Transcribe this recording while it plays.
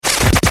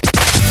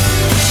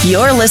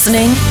You're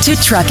listening to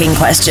Trucking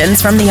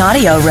Questions from the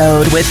Audio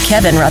Road with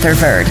Kevin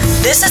Rutherford.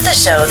 This is the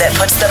show that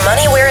puts the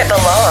money where it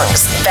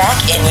belongs, back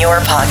in your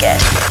pocket.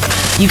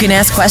 You can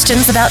ask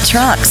questions about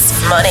trucks,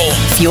 money,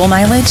 fuel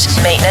mileage,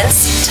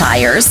 maintenance,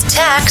 tires,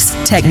 tax,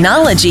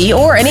 technology,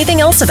 or anything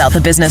else about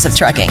the business of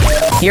trucking.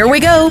 Here we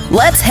go.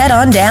 Let's head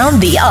on down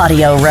the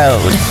Audio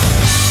Road.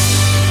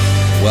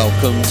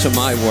 Welcome to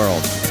my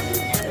world.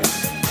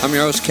 I'm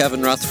your host,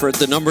 Kevin Rutherford.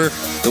 The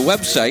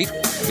website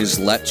is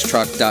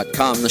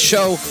letstruck.com. The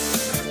show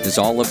is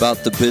all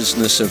about the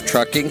business of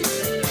trucking,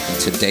 and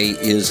today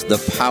is the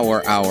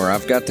Power Hour.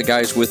 I've got the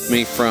guys with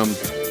me from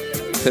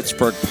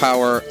Pittsburgh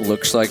Power.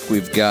 Looks like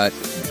we've got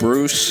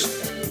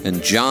Bruce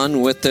and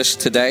John with us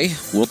today.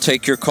 We'll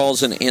take your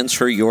calls and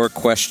answer your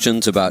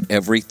questions about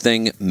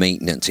everything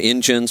maintenance,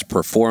 engines,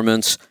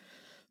 performance,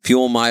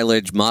 fuel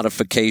mileage,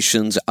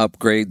 modifications,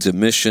 upgrades,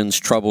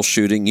 emissions,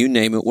 troubleshooting, you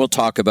name it. We'll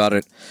talk about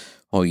it.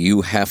 All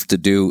you have to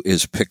do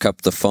is pick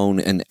up the phone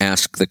and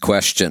ask the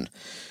question.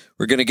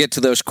 We're going to get to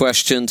those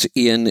questions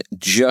in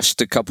just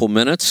a couple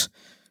minutes.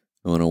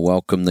 I want to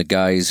welcome the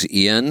guys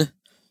in.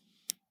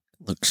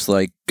 Looks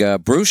like,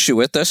 Bruce, you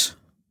with us?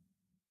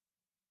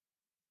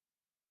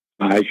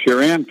 I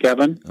sure am,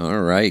 Kevin. All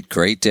right.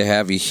 Great to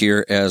have you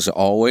here as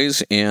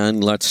always.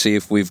 And let's see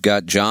if we've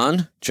got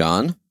John.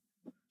 John?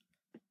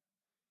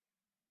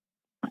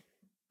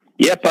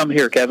 Yep, I'm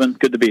here, Kevin.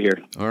 Good to be here.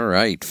 All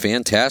right.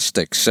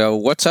 Fantastic. So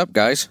what's up,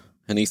 guys?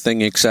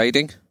 Anything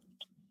exciting?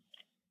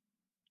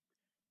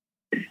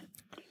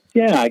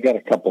 Yeah, I got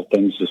a couple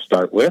things to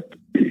start with.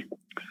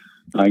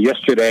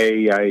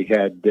 Yesterday, I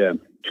had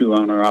two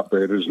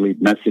owner-operators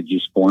leave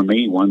messages for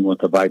me, one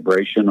with a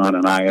vibration on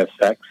an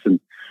ISX, and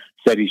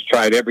said he's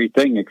tried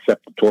everything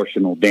except the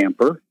torsional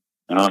damper.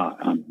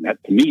 That,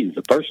 to me, is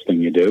the first thing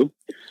you do,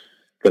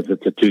 because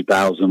it's a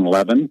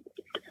 2011.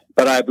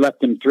 But I've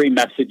left him three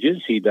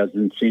messages. He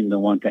doesn't seem to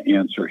want to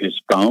answer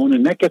his phone.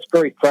 And that gets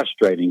very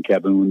frustrating,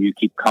 Kevin, when you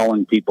keep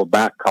calling people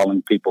back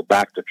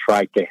to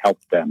try to help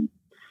them.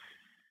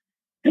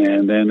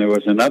 And then there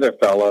was another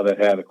fellow that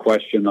had a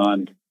question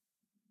on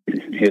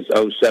his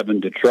 '07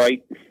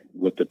 Detroit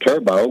with the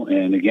turbo.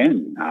 And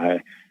again,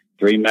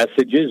 three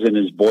messages and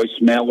his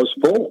voicemail was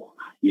full.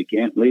 You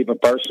can't leave a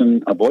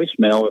person a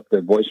voicemail if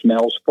their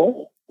voicemail is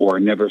full or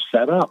never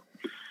set up.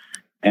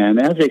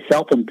 And as a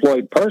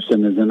self-employed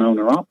person, as an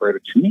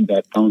owner-operator, to me,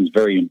 that phone's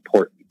very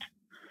important.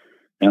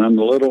 And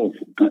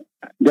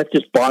that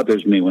just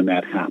bothers me when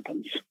that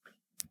happens.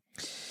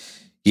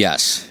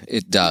 Yes,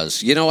 it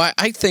does. You know,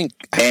 I think...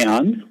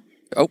 And...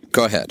 Oh,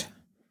 go ahead.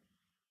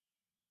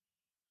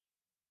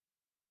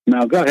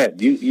 No, go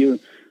ahead.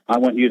 I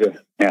want you to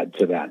add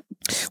to that.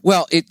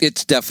 Well,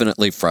 it's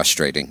definitely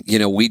frustrating. You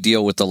know, we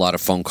deal with a lot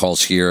of phone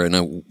calls here,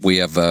 and we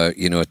have a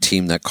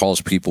team that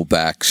calls people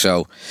back.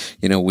 So,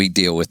 we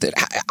deal with it.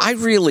 I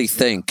really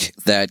think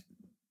that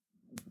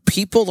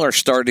people are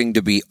starting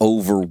to be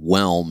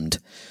overwhelmed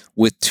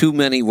with too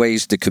many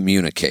ways to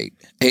communicate.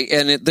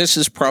 And this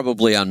is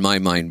probably on my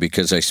mind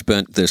because I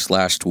spent this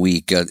last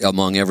week,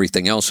 among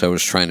everything else I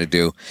was trying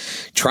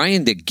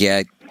to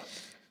get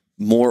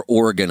more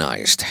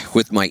organized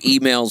with my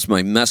emails,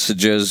 my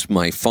messages,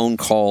 my phone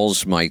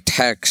calls, my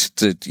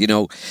texts.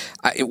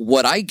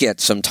 What I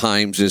get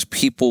sometimes is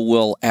people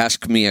will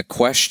ask me a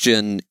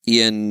question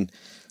in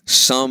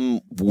some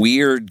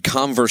weird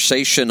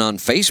conversation on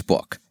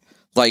Facebook.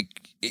 Like,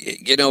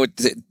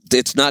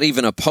 it's not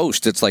even a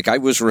post. It's like I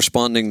was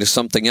responding to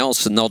something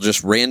else and they'll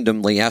just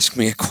randomly ask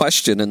me a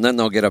question and then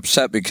they'll get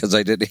upset because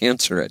I didn't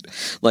answer it.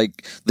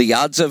 Like the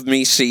odds of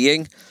me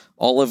seeing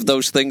all of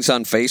those things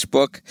on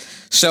Facebook.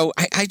 So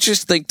I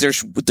just think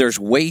there's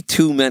way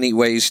too many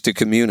ways to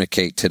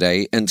communicate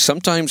today. And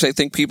sometimes I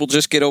think people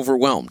just get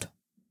overwhelmed.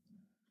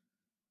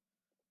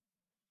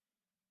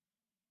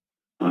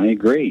 I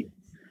agree.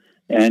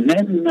 And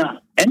then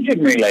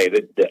engine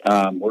related,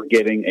 we're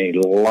getting a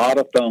lot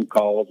of phone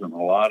calls and a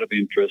lot of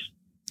interest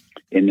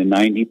in the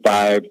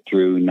 95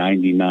 through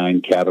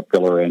 99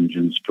 Caterpillar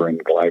engines for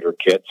glider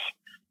kits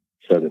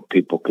so that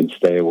people can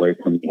stay away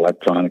from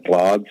electronic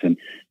logs. And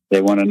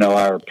they want to know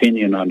our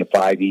opinion on the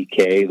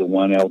 5EK, the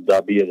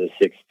 1LW, the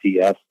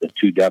 6TS, the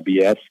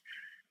 2WS,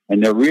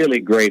 and they're really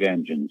great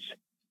engines.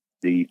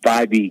 The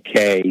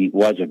 5EK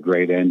was a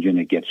great engine.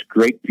 It gets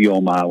great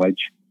fuel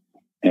mileage,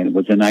 and it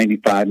was a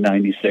 95,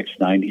 96,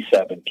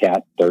 97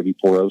 Cat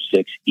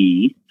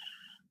 3406E.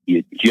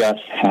 You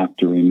just have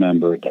to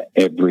remember that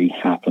every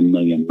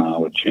 500,000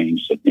 mile would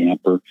change the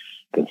damper,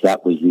 because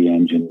that was the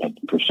engine that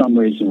for some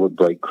reason would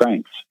break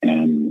cranks.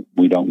 And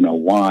we don't know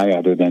why,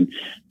 other than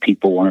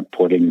people weren't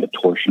putting the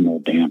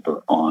torsional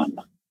damper on.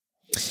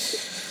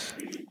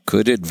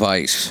 Good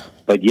advice.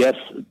 But yes,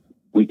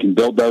 we can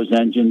build those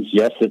engines.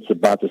 Yes, it's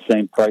about the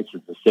same price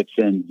as the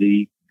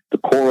 6NZ. The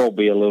core will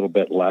be a little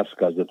bit less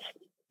because it's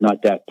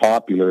not that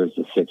popular as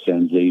the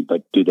 6NZ.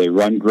 But do they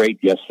run great?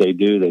 Yes, they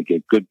do. They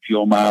get good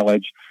fuel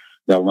mileage.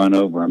 They'll run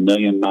over 1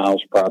 million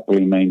miles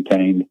properly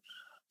maintained.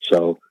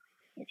 So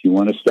if you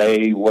want to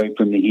stay away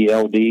from the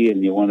ELD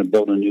and you want to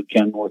build a new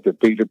Kenworth or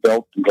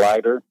Peterbilt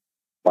glider,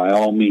 by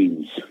all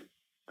means,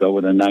 go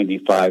with a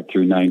 95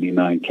 through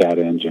 99 cat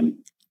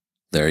engine.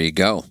 There you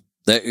go.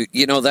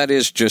 That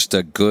is just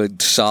a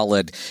good,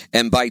 solid,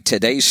 and by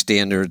today's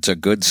standards, a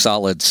good,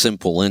 solid,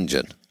 simple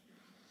engine.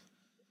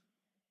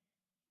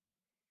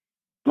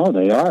 Oh,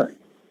 they are.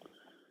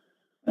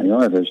 They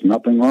are. There's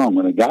nothing wrong.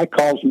 When a guy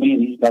calls me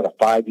and he's got a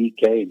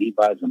 5EK and he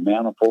buys a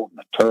manifold and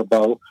a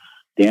turbo,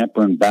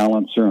 damper and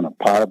balancer and a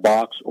power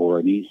box or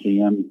an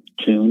ECM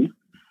tune,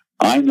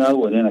 I know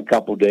within a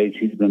couple of days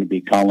he's going to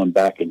be calling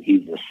back and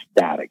he's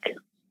ecstatic.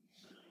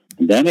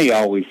 And then he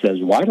always says,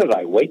 why did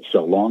I wait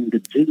so long to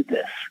do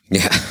this?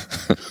 Yeah.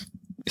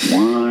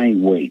 Why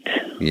wait?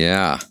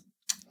 Yeah.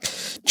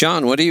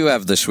 John, what do you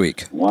have this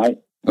week? Why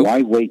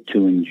wait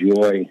to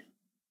enjoy?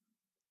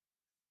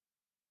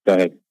 Go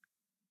ahead.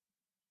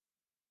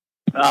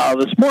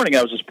 This morning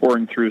I was just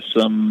pouring through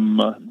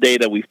some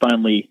data. We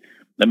finally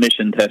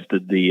emission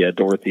tested the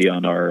Dorothy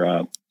on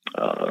our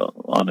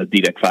on a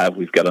DDEC 5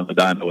 we've got on the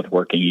dyno with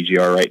working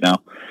EGR right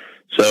now.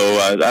 So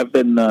I've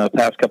been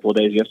past couple of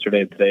days,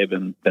 yesterday and today,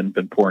 been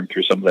pouring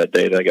through some of that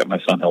data. I got my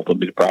son helping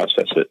me to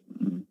process it.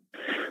 A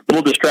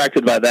little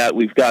distracted by that.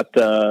 We've got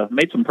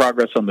made some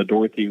progress on the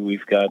Dorothy.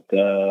 We've got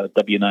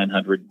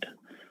W900.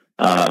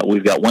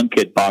 We've got one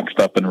kit boxed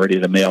up and ready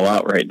to mail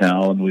out right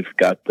now, and we've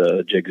got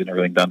the jigs and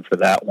everything done for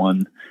that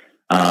one.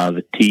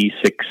 The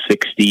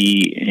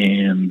T660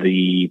 and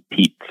the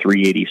Pete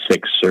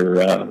 386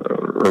 are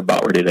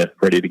about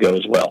ready to go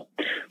as well.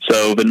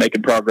 So I've been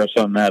making progress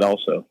on that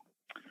also.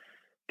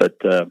 But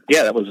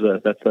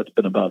that's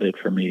been about it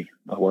for me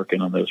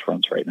working on those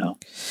fronts right now.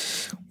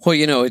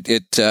 Well,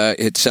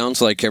 it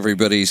sounds like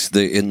everybody's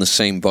in the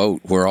same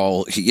boat. We're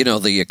all,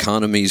 the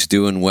economy's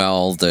doing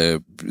well,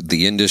 the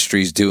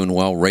industry's doing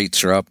well,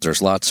 rates are up,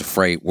 there's lots of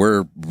freight.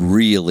 We're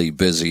really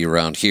busy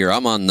around here.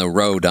 I'm on the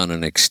road on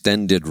an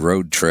extended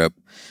road trip.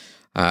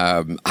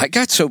 I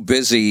got so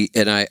busy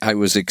and I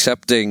was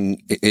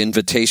accepting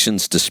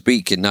invitations to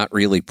speak and not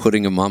really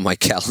putting them on my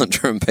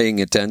calendar and paying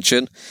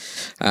attention.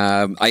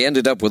 I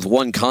ended up with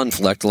one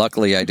conflict.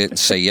 Luckily, I didn't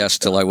say yes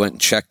till I went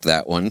and checked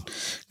that one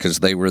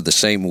because they were the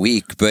same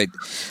week. But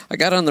I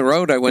got on the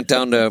road. I went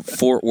down to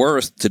Fort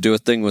Worth to do a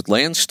thing with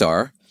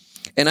Landstar,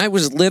 and I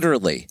was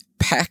literally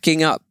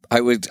packing up. I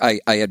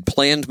had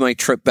planned my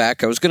trip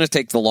back. I was going to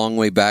take the long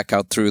way back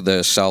out through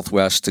the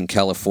Southwest and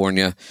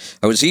California.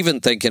 I was even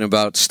thinking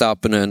about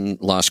stopping in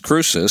Las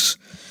Cruces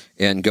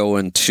and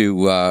going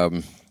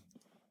to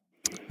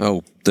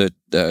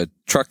the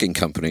trucking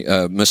company,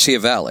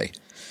 Mesilla Valley.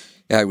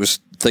 I was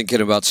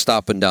thinking about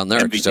stopping down there.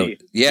 MVT. So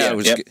I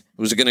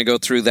was going to go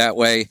through that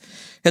way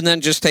and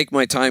then just take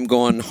my time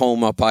going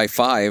home up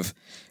I-5.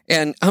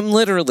 And I'm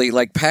literally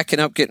like packing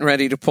up, getting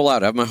ready to pull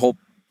out. I have my whole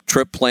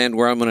trip planned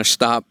where I'm going to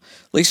stop.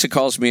 Lisa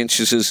calls me and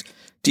she says,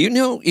 do you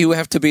know you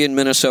have to be in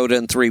Minnesota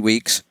in 3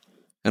 weeks?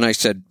 And I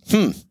said,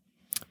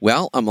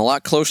 well, I'm a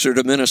lot closer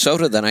to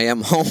Minnesota than I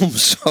am home,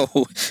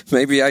 so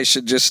maybe I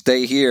should just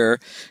stay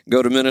here,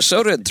 go to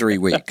Minnesota in 3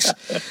 weeks.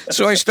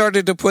 So I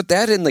started to put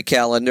that in the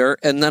calendar,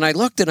 and then I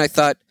looked and I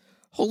thought,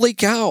 holy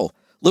cow,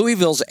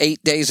 Louisville's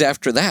 8 days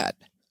after that.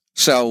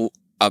 So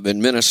I'm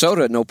in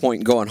Minnesota, no point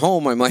in going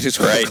home. I might as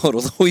well go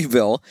to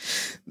Louisville.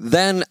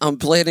 Then I'm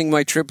planning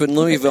my trip in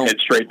Louisville.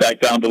 Head straight back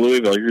down to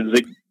Louisville.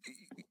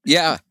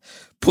 Yeah,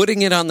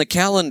 putting it on the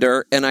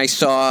calendar, and I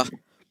saw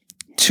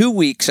 2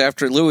 weeks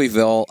after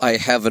Louisville, I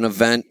have an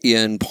event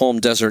in Palm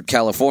Desert,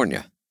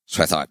 California.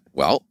 So I thought,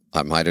 well,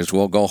 I might as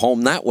well go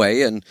home that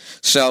way. And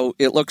so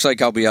it looks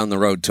like I'll be on the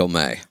road till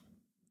May.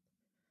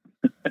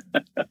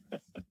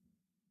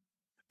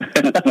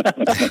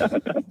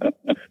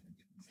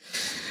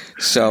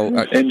 So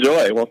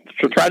enjoy. Well,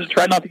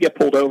 try not to get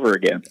pulled over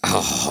again.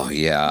 Oh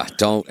yeah,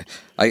 don't.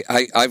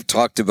 I've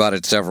talked about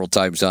it several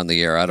times on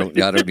the air. I don't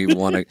even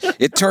want to.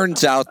 It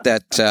turns out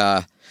that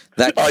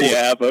that. Oh, you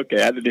have?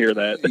 Okay, I didn't hear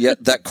that. Yeah,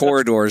 that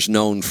corridor is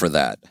known for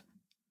that.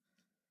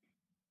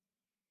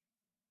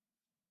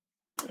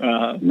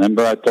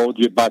 Remember, I told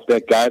you about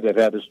that guy that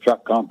had his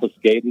truck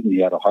confiscated and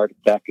he had a heart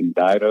attack and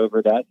died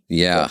over that.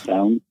 Yeah.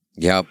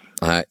 Yep.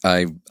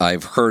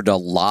 I've heard a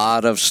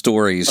lot of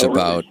stories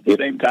about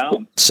same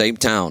town. Same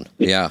town.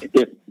 Yeah.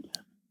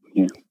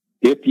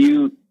 If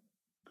you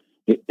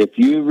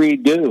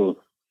redo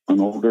an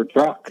older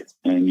truck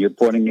and you're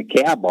putting a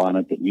cab on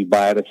it that you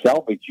buy at a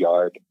salvage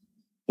yard,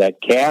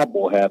 that cab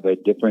will have a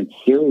different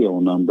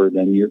serial number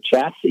than your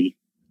chassis,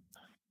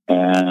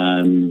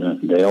 and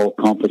they'll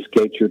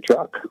confiscate your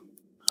truck.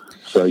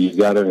 So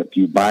if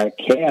you buy a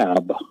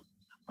cab,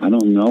 I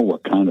don't know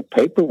what kind of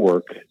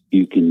paperwork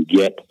you can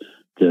get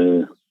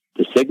to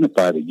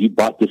signify that you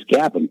bought this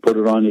cab and put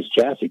it on his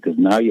chassis, because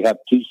now you have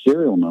two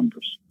serial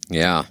numbers.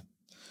 Yeah.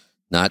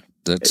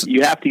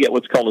 You have to get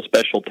what's called a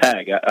special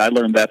tag. I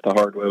learned that the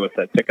hard way with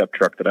that pickup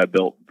truck that I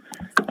built.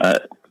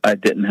 I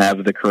didn't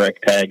have the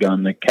correct tag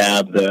on the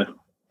cab. That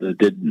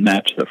didn't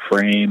match the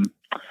frame.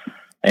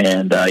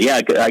 And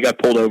I got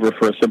pulled over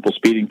for a simple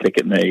speeding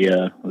ticket, and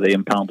they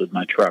impounded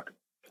my truck.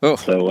 Oh.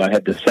 So I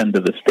had to send to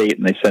the state,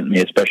 and they sent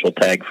me a special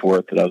tag for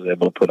it that I was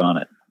able to put on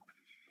it.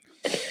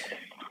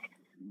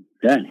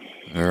 Okay.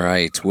 All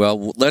right.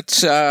 Well,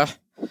 let's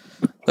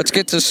Let's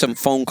get to some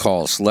phone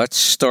calls. Let's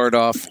start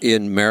off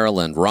in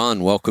Maryland.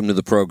 Ron, welcome to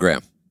the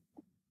program.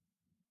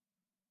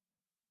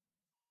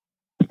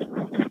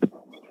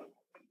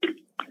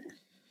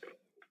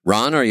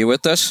 Ron, are you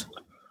with us?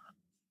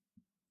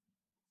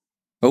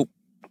 Oh,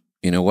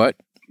 you know what?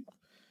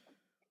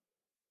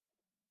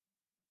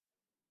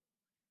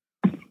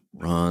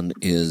 Ron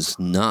is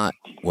not.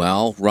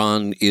 Well,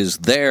 Ron is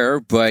there,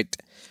 but...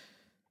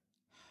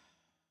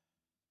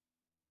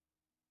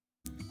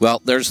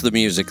 Well, there's the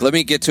music. Let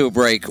me get to a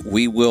break.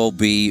 We will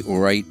be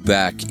right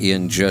back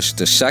in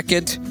just a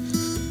second.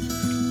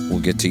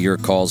 We'll get to your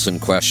calls and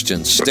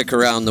questions. Stick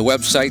around. The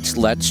website's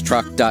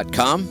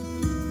letstruck.com.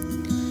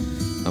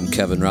 I'm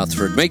Kevin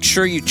Rutherford. Make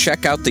sure you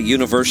check out the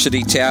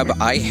university tab.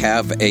 I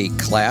have a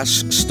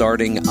class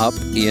starting up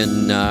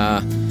in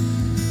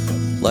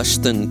less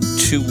than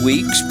 2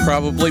 weeks,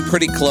 probably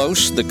pretty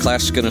close. The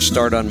class is going to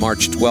start on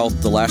March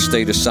 12th. The last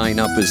day to sign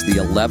up is the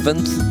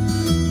 11th.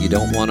 You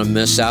don't want to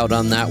miss out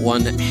on that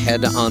one.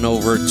 Head on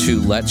over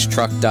to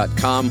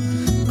letstruck.com.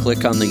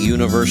 Click on the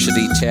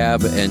university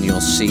tab, and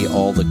you'll see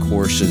all the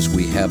courses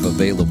we have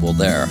available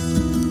there.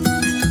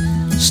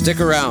 Stick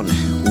around.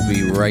 We'll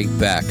be right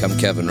back. I'm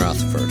Kevin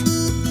Rutherford.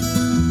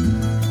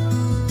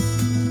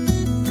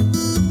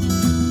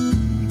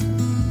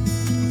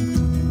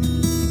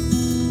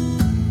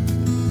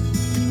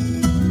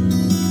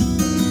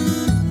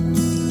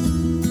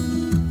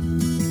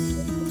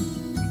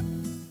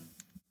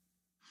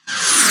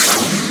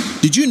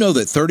 Did you know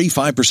that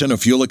 35%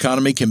 of fuel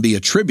economy can be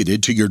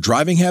attributed to your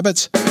driving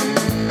habits?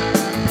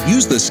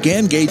 Use the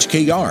Scan Gauge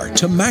KR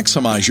to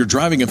maximize your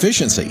driving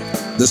efficiency.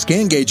 The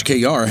Scan Gauge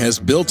KR has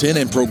built-in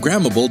and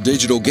programmable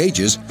digital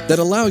gauges that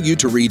allow you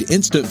to read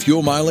instant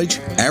fuel mileage,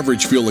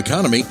 average fuel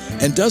economy,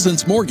 and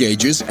dozens more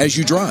gauges as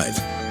you drive.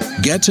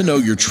 Get to know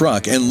your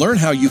truck and learn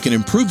how you can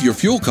improve your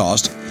fuel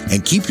cost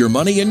and keep your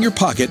money in your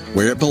pocket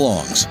where it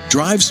belongs.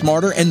 Drive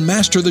smarter and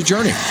master the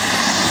journey.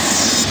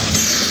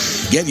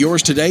 Get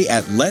yours today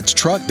at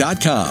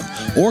letstruck.com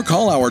or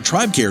call our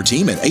TribeCare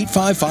team at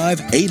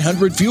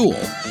 855-800-FUEL.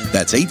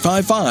 That's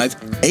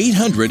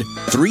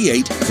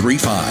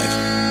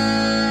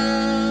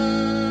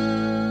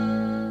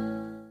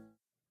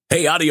 855-800-3835.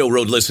 Hey, Audio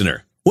Road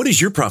listener, what is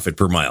your profit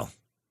per mile?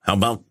 How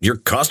about your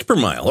cost per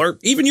mile or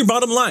even your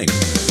bottom line?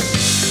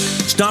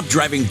 Stop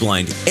driving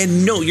blind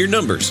and know your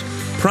numbers.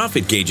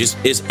 Profit Gauges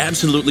is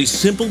absolutely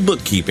simple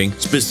bookkeeping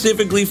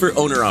specifically for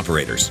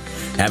owner-operators.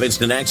 Have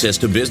instant access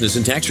to business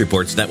and tax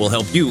reports that will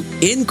help you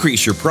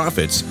increase your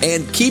profits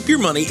and keep your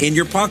money in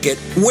your pocket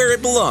where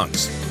it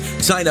belongs.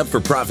 Sign up for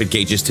Profit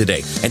Gauges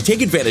today and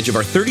take advantage of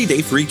our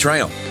 30-day free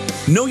trial.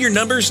 Know your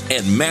numbers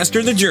and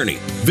master the journey.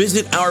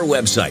 Visit our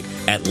website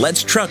at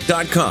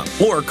letstruck.com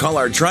or call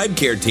our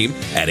TribeCare team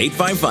at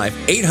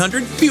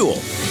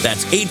 855-800-FUEL.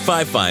 That's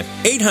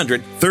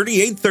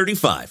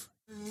 855-800-3835.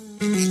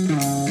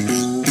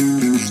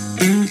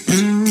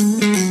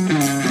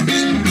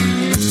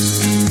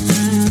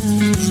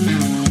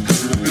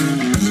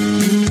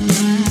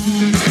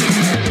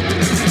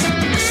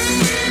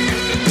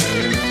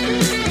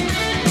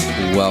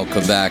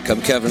 Welcome back.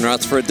 I'm Kevin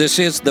Rutherford. This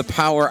is the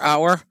Power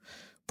Hour.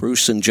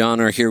 Bruce and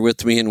John are here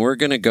with me, and we're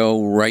going to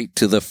go right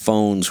to the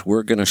phones.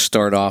 We're going to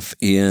start off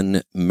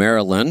in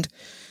Maryland.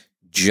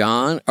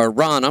 Ron,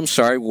 I'm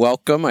sorry,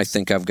 welcome. I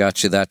think I've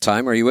got you that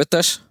time. Are you with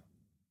us?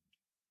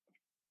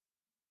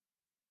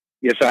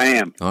 Yes, I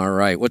am. All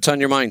right. What's on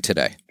your mind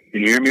today?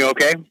 Can you hear me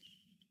okay?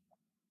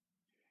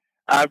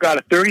 I've got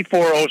a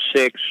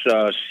 3406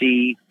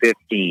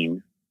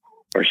 C15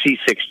 or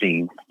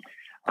C16.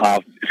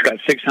 It's got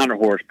 600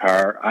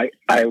 horsepower.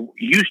 I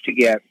used to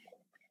get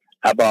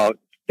about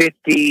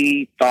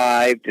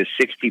 55 to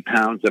 60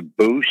 pounds of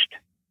boost,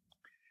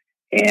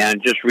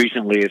 and just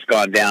recently it's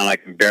gone down. I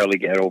can barely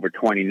get over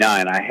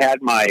 29. I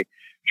had my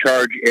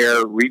charge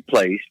air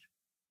replaced,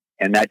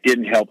 and that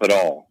didn't help at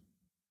all.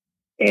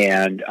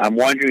 And I'm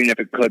wondering if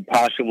it could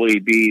possibly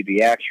be the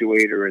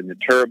actuator in the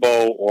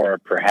turbo, or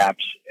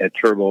perhaps a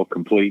turbo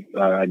complete,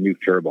 new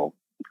turbo.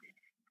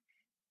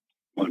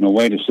 Well, no,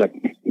 wait a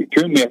second. You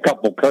threw me a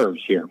couple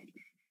curves here.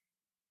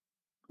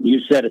 You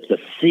said it's a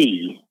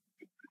C.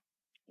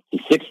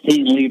 It's a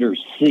 16-liter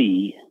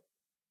C.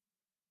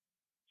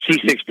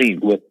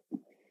 C16. With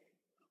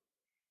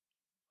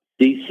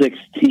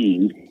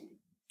C16.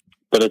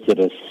 But is it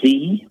a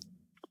C?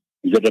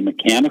 Is it a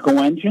mechanical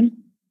engine?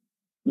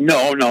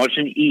 No, it's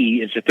an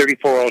E. It's a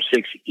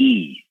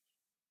 3406E.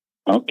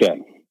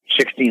 Okay.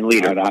 16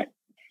 liter. Right.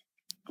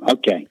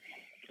 Okay.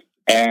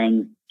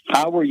 And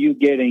how are you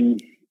getting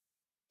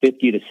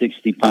 50 to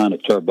 60 pound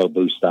of turbo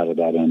boost out of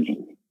that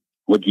engine?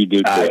 What'd you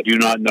do to it? I do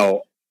not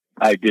know.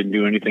 I didn't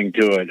do anything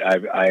to it.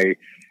 I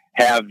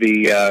have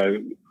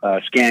the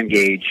scan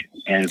gauge,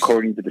 and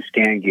according to the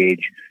scan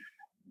gauge,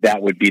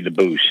 that would be the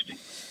boost.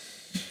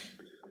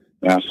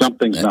 Now,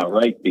 something's not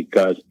right,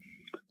 because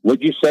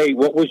would you say,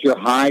 what was your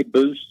high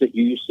boost that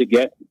you used to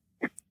get?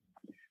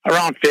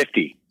 Around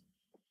 50.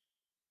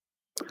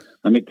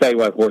 Let me tell you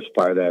what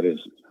horsepower that is.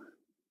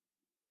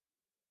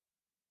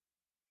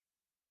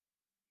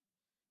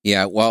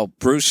 Yeah, well,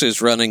 Bruce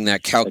is running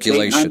that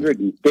calculation.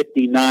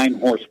 859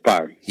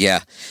 horsepower.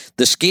 Yeah.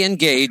 The scan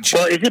gauge.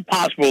 Well, is it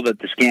possible that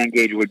the scan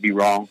gauge would be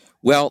wrong?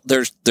 Well,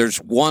 there's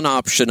one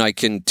option I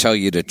can tell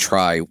you to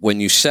try. When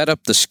you set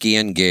up the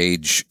scan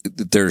gauge,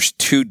 there's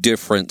two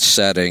different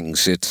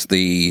settings. It's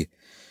the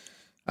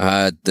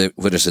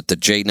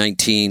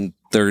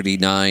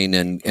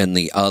J1939 and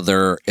the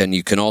other, and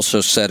you can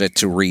also set it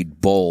to read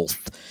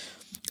both.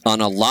 On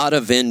a lot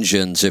of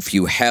engines, if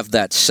you have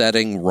that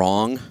setting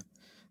wrong,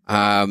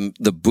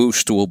 the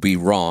boost will be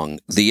wrong.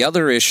 The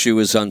other issue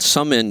is on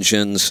some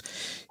engines,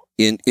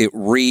 it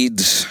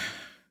reads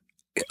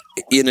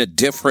in a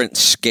different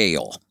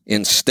scale.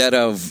 Instead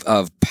of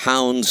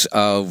pounds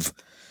of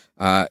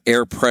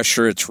air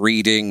pressure, it's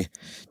reading.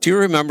 Do you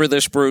remember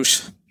this,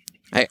 Bruce?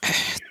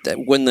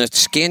 When the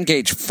scan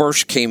gauge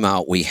first came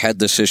out, we had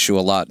this issue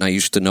a lot, and I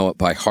used to know it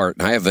by heart,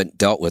 and I haven't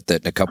dealt with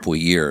it in a couple of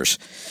years.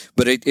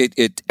 But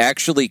it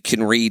actually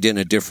can read in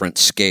a different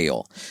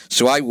scale.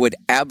 So I would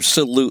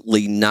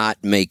absolutely not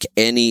make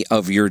any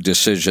of your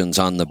decisions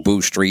on the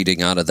boost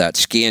reading out of that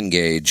scan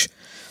gauge.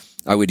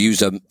 I would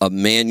use a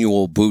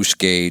manual boost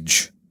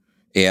gauge,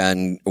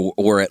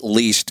 or at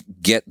least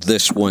get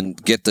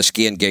the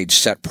scan gauge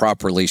set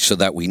properly so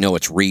that we know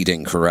it's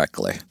reading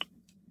correctly.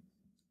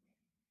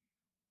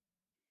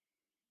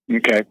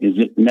 Okay. Is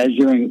it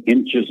measuring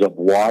inches of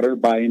water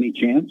by any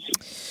chance?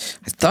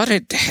 I thought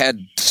it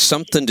had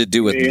something to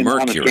do with mercury.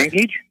 On the scan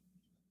gauge?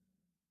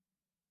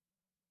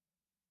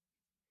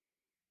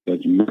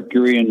 Because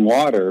mercury and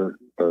water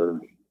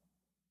are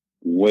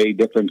way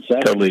different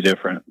settings. Totally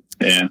different.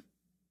 Yeah.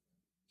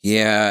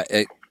 Yeah.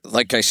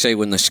 Like I say,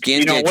 when the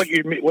scan gauge what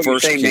you're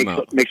saying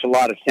makes a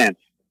lot of sense.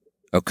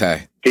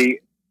 Okay. When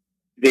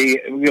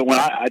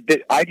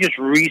I just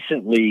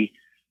recently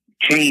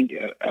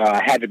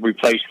had to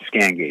replace the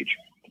scan gauge.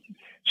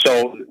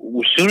 So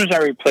as soon as I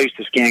replaced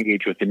the scan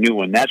gauge with the new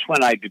one, that's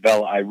when I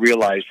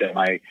realized that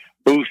my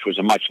boost was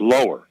a much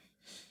lower.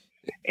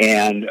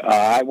 And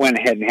I went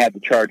ahead and had the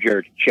charge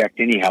air checked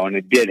anyhow, and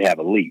it did have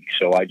a leak.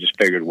 So I just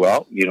figured,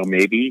 well,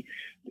 maybe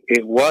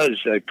it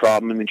was a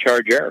problem in the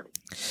charge air.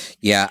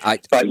 Yeah.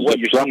 But what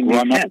you're saying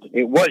makes sense.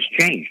 It was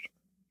changed.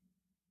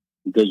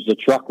 Does the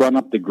truck run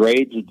up the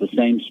grades at the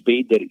same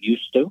speed that it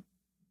used to?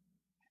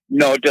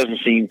 No, it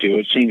doesn't seem to.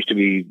 It seems to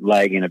be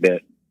lagging a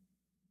bit.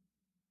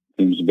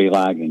 Seems to be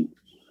lagging.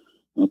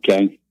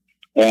 Okay.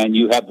 And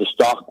you have the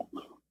stock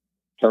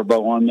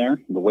turbo on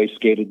there, the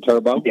waste-gated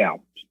turbo? Yeah.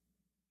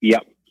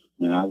 Yep.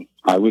 Yeah,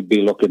 I would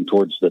be looking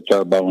towards the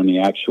turbo and the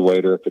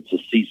actuator. If it's a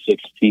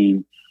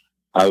C16,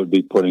 I would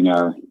be putting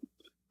our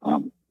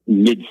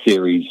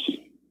mid-series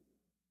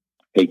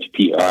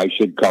HP, or I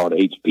should call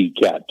it HP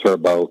Cat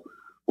turbo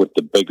with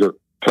the bigger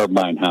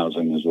turbine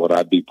housing is what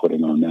I'd be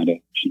putting on that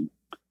engine,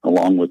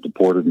 along with the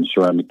ported and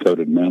ceramic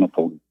coated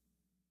manifold.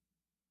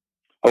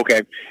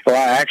 Okay. Well,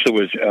 I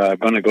actually was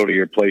going to go to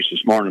your place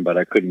this morning, but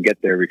I couldn't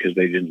get there because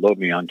they didn't load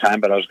me on time.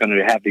 But I was going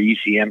to have the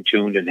ECM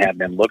tuned and have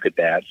them look at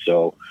that.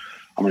 So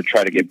I'm going to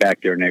try to get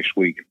back there next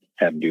week,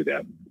 have them do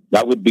that.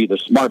 That would be the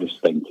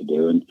smartest thing to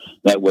do. And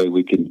that way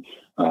we can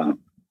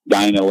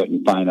dyno it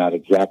and find out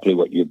exactly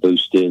what your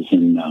boost is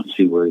and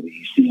see where the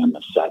ECM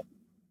is set.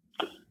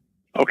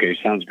 Okay.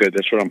 Sounds good.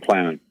 That's what I'm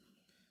planning.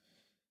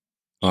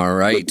 All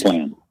right. Good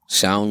plan.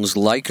 Sounds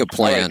like a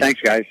plan. All right,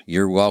 thanks, guys.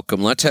 You're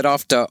welcome. Let's head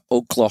off to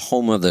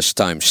Oklahoma this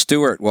time.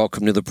 Stuart,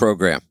 welcome to the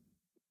program.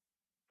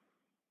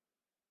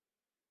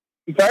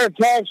 Fair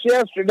catch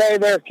yesterday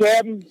there,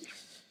 Kevin.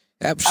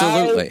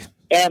 Absolutely.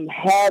 I am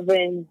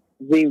having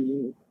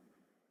the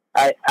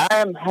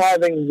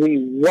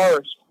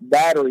worst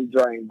battery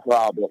drain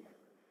problem.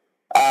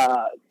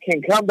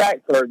 Can come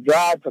back for a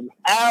drive from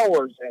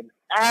hours and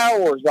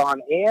hours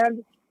on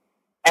end.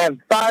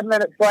 And 5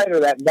 minutes later,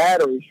 that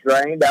battery's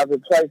drained. I've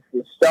replaced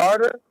the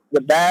starter,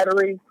 the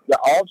battery, the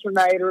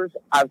alternators.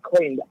 I've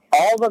cleaned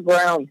all the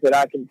grounds that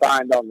I can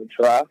find on the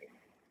truck.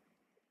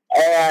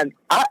 And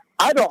I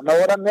don't know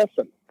what I'm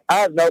missing. I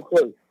have no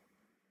clue.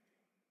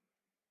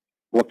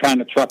 What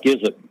kind of truck is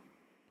it?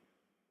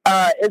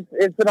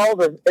 It's an old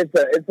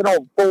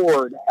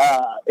Ford.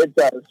 It's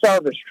a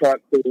service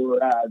truck for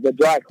the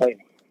dry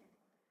cleaning.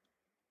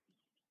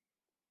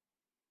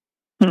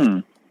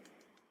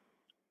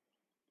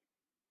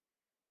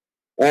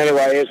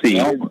 Anyway,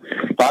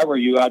 if I were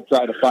you, I'd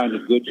try to find a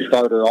good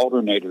starter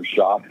alternator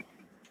shop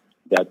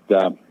that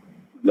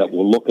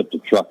will look at the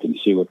truck and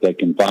see what they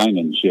can find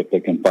and see if they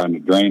can find a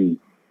drain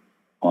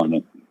on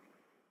it.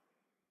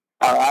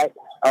 All right.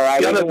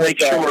 You gotta make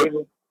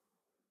sure.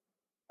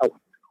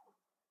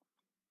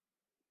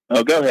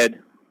 Oh, go ahead.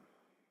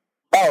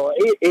 Oh,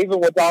 even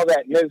with all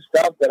that new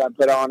stuff that I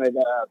put on it,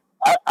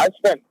 I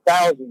spent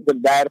thousands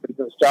in batteries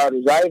and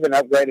starters. I even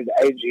upgraded to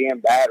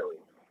AGM batteries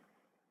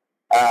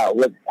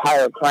with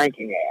higher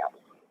cranking amps.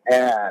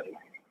 And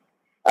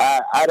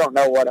I don't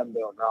know what I'm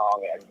doing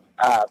wrong. And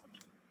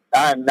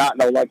I'm not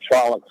an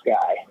electronics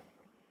guy.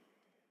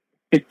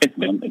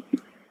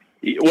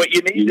 What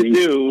you need to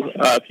do,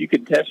 if you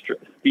can test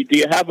it, do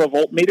you have a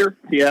voltmeter?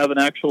 Do you have an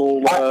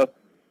actual... do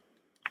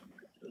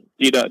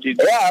you know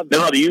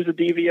how to use a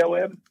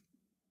DVOM?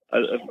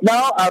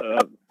 No, I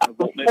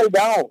really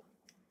don't.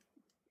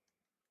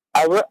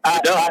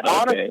 I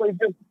honestly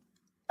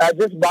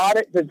just bought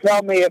it to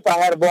tell me if I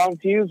had a blown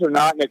fuse or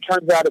not, and it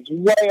turns out it's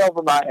way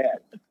over my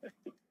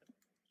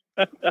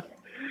head.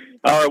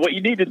 All right, what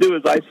you need to do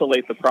is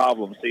isolate the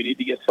problem. So you need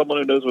to get someone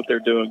who knows what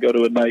they're doing. Go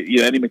to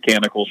any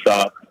mechanical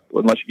shop,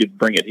 unless you could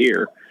bring it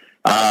here.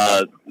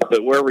 But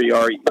wherever you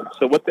are,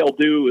 so what they'll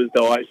do is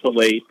they'll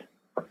isolate,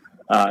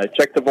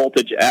 check the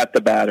voltage at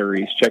the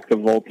batteries, check the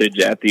voltage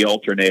at the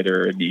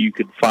alternator, and you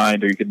could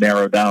find or you could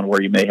narrow down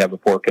where you may have a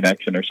poor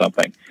connection or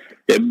something.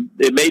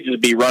 It may just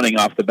be running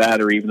off the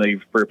battery, even though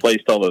you've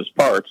replaced all those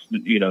parts.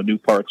 New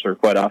parts are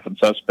quite often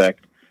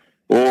suspect.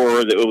 Or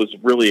it was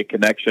really a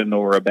connection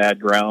or a bad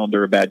ground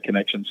or a bad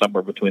connection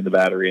somewhere between the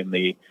battery and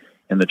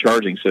the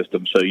charging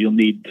system. So you'll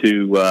need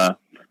to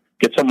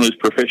get someone who's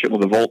proficient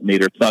with a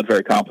voltmeter. It's not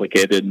very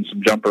complicated, and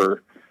some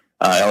jumper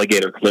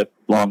alligator clip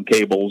long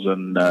cables,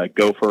 and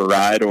go for a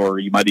ride, or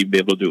you might even be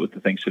able to do it with the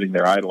thing sitting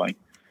there idling.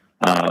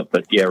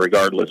 But yeah,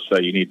 regardless,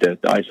 you need to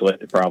isolate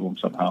the problem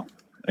somehow.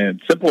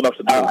 And simple enough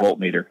to do a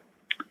voltmeter.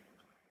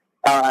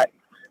 All right.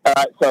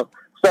 So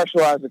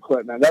specialized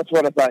equipment. That's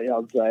what I thought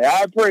y'all would say.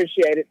 I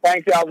appreciate it.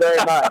 Thank y'all very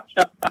much.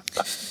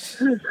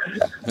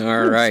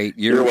 All right.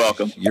 You're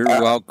welcome. You're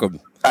welcome.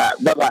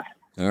 Bye-bye.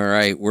 All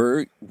right.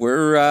 We're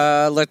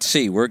let's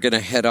see. We're going to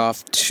head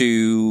off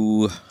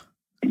to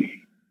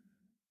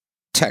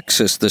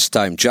Texas this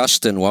time.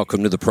 Justin,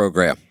 welcome to the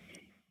program.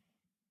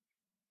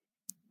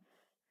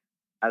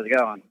 How's it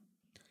going?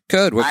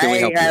 Good. What can we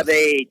help you with? I have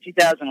a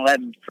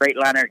 2011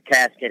 Freightliner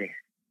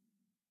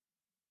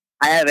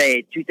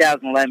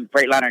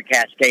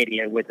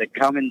Cascadia. With a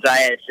Cummins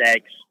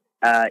ISX,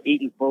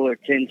 Eaton Fuller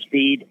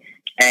 10-speed,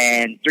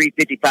 and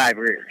 355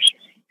 rears.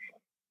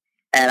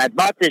 And I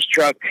bought this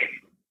truck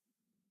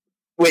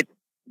with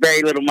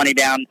very little money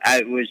down.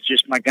 It was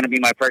just going to be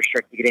my first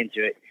truck to get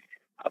into it.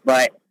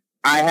 But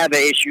I have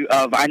an issue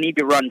of I need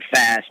to run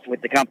fast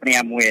with the company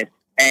I'm with.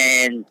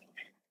 And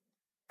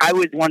I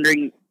was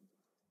wondering,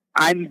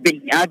 I've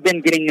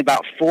been getting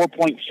about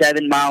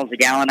 4.7 miles a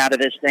gallon out of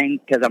this thing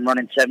because I'm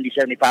running 70,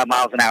 75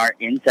 miles an hour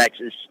in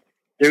Texas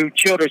through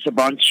Childress a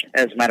bunch,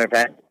 as a matter of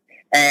fact.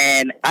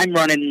 And I'm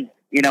running,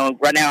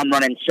 right now I'm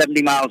running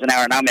 70 miles an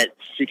hour and I'm at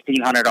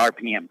 1,600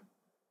 RPM.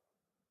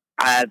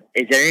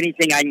 Is there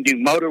anything I can do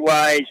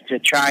motor-wise to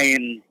try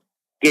and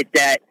get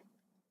that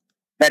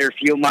better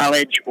fuel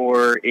mileage,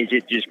 or is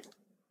it just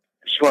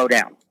slow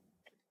down?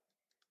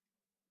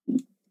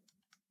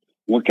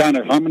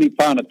 How many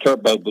pound of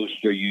turbo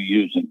boost are you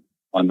using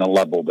on the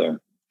level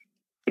there?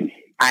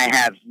 I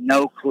have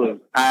no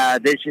clue.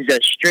 This is a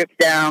stripped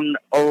down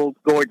old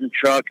Gordon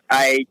truck.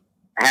 I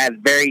have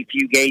very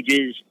few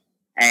gauges,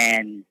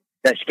 and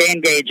the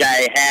scan gauge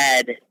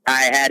I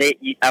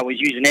was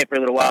using it for a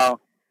little while,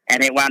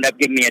 and it wound up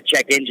giving me a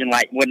check engine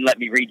light, wouldn't let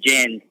me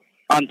regen,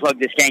 unplug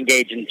the scan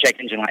gauge, and the check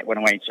engine light went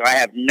away. So I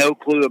have no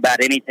clue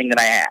about anything that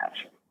I have.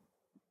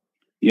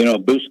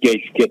 Boost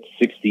gauge kit's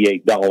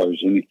 $68,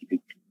 and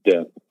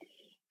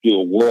do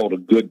a world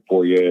of good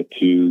for you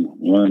to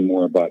learn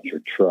more about your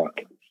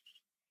truck.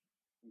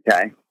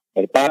 Okay.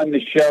 But I found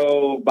the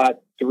show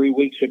about 3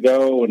 weeks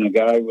ago, and a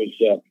guy was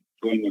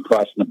going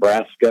across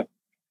Nebraska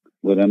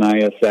with an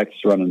ISX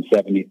running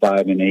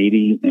 75 and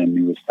 80, and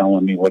he was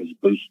telling me what his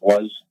boost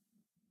was.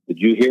 Did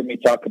you hear me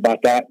talk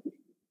about that?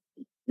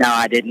 No,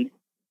 I didn't.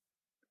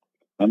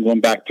 I'm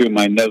going back through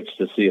my notes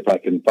to see if I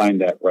can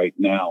find that right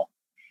now.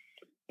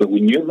 But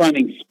when you're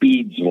running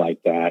speeds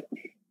like that,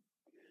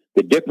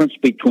 the difference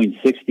between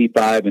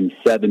 65 and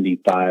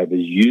 75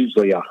 is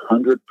usually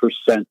 100%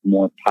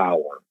 more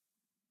power.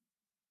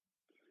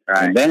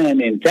 Right. And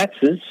then in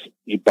Texas,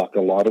 you buck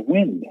a lot of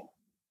wind.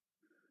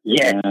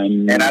 Yeah,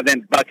 and I've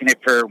been bucking it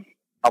for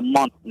a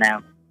month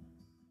now.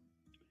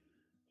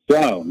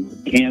 So,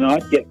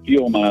 cannot get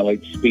fuel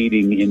mileage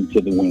speeding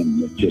into the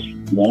wind. It just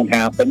won't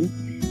happen.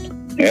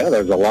 Yeah,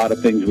 there's a lot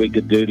of things we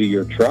could do to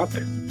your truck.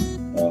 You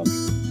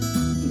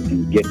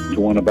can get to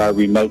one of our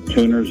remote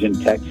tuners in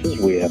Texas.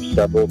 We have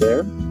several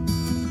there.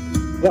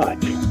 But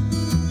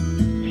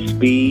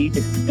speed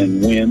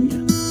and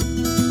wind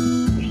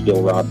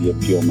still rob you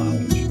of fuel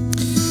mileage.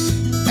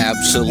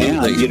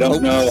 Absolutely. Yeah, you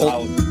don't know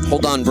how...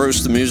 Hold on,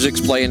 Bruce. The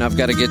music's playing. I've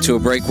got to get to a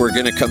break. We're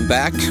going to come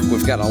back.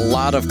 We've got a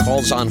lot of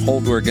calls on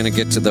hold. We're going to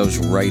get to those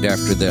right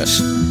after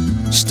this.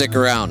 Stick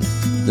around.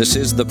 This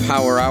is the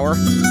Power Hour.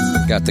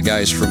 We've got the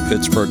guys from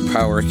Pittsburgh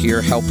Power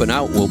here helping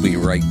out. We'll be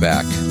right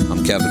back.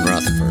 I'm Kevin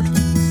Rutherford.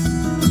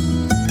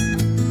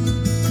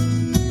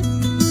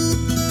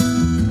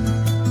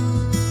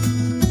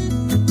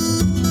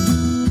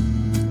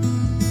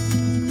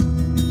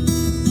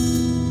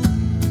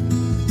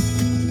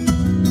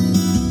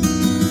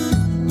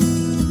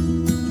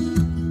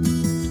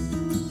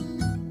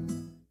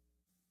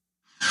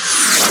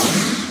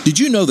 Did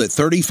you know that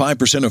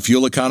 35% of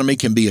fuel economy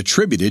can be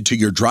attributed to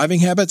your driving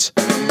habits?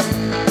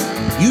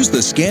 Use the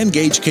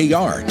ScanGauge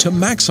KR to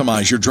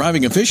maximize your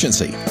driving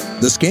efficiency.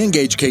 The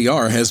ScanGauge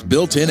KR has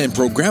built-in and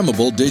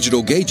programmable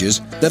digital gauges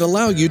that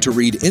allow you to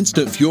read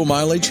instant fuel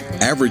mileage,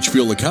 average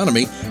fuel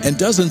economy, and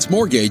dozens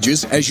more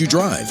gauges as you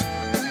drive.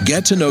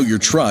 Get to know your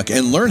truck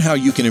and learn how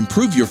you can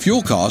improve your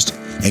fuel cost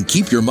and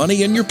keep your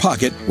money in your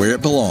pocket where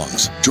it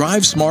belongs.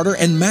 Drive smarter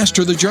and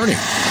master the journey.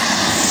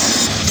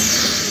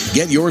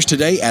 Get yours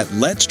today at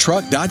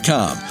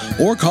letstruck.com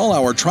or call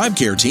our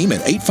TribeCare team at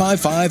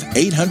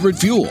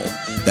 855-800-FUEL.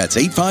 That's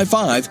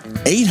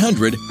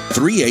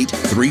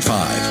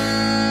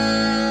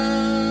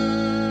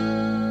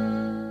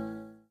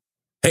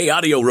 855-800-3835. Hey,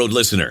 Audio Road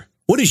listener,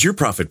 what is your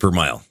profit per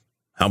mile?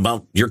 How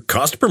about your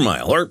cost per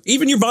mile or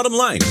even your bottom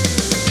line?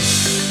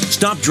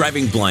 Stop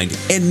driving blind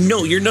and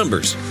know your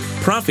numbers.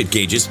 Profit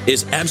Gauges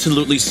is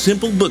absolutely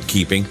simple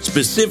bookkeeping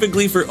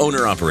specifically for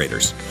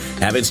owner-operators.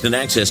 Have instant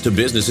access to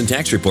business and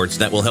tax reports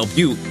that will help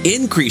you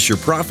increase your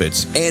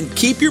profits and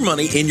keep your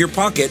money in your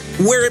pocket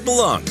where it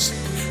belongs.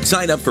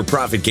 Sign up for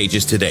Profit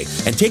Gauges today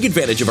and take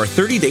advantage of our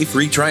 30-day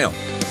free trial.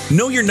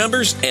 Know your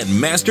numbers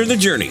and master the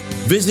journey.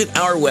 Visit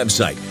our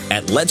website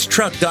at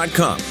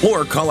letstruck.com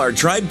or call our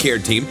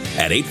TribeCare team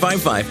at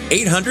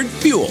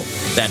 855-800-FUEL.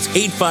 That's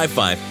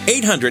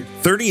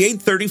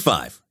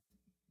 855-800-3835.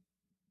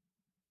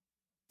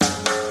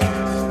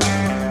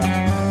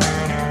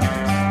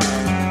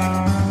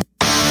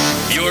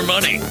 Your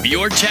money,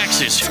 your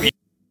taxes,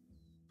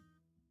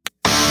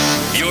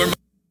 your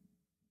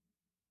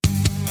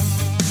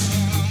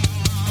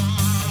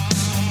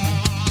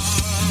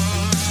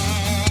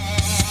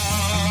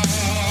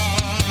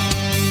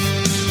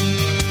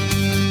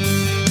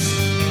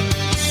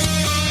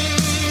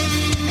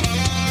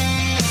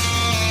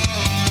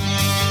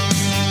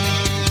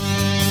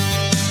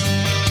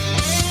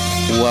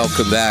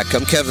Welcome back.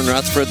 I'm Kevin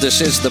Rutherford. This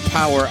is the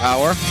Power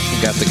Hour.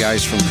 We've got the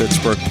guys from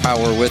Pittsburgh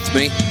Power with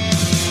me.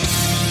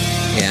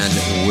 And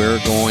we're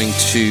going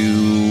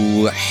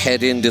to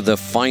head into the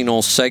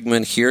final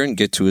segment here and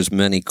get to as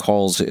many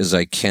calls as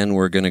I can.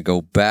 We're going to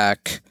go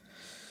back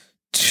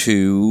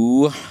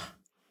to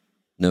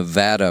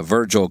Nevada.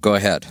 Virgil, go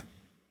ahead.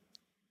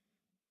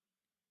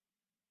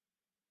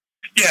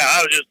 Yeah,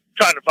 I was just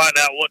trying to find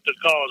out what the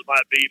cause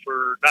might be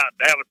for not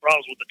having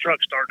problems with the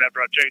truck starting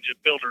after I change the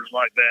filters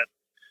like that.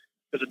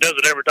 Because it does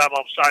it every time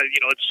I'm side,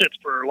 it sits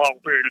for a long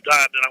period of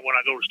time. Then when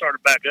I go to start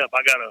it back up,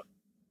 I got to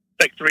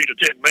take 3 to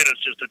 10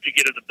 minutes just to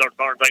get it the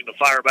darn thing to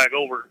fire back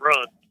over and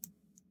run.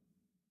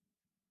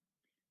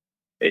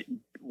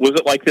 Was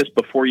it like this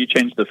before you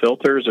changed the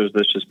filters, or has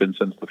this just been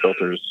since the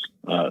filters?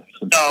 It's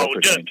since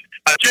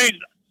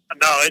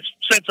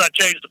I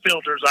changed the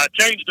filters. I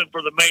changed them for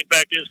the main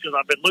fact is because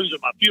I've been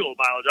losing my fuel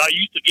mileage. I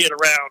used to get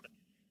around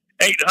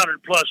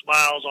 800 plus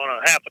miles on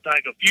a half a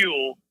tank of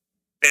fuel,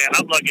 and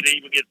I'm lucky to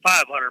even get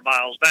 500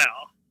 miles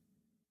now.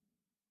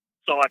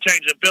 So I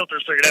changed the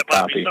filters, figured that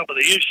might be some of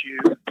the issue.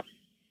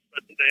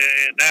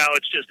 And now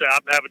it's just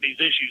I'm having these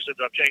issues since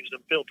I've changed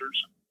them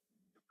filters.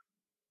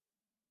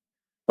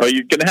 Well,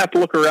 you're going to have to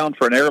look around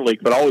for an air leak,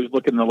 but always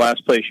look in the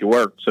last place you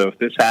worked. So if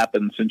this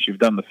happens since you've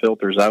done the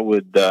filters, I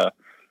would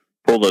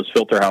pull those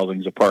filter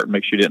housings apart and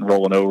make sure you didn't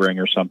roll an O-ring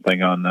or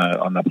something on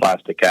the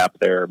plastic cap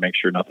there. Make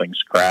sure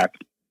nothing's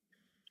cracked.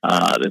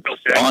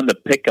 It's on the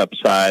pickup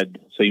side,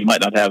 so you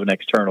might not have an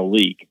external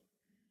leak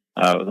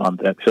on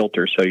that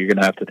filter. So you're going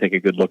to have to take a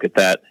good look at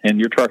that. And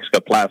your truck's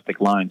got plastic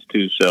lines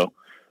too, so.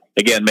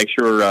 Again, make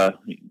sure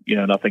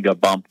nothing got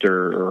bumped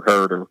or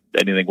hurt or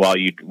anything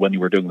when you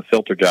were doing the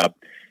filter job.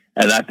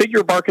 And I think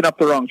you're barking up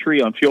the wrong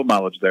tree on fuel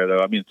mileage there,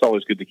 though. I mean, it's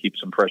always good to keep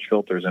some fresh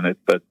filters in it,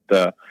 but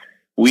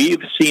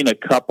we've seen a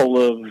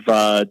couple of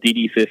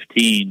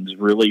DD15s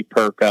really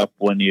perk up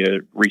when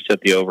you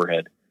reset the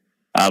overhead.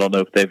 I don't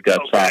know if they've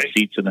got soft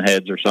seats in the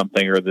heads or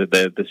something, or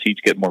the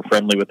seats get more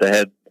friendly with the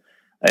head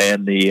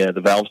and the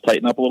valves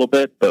tighten up a little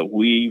bit. But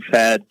we've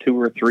had 2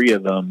 or 3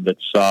 of them that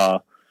saw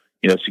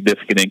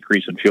significant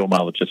increase in fuel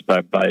mileage just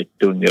by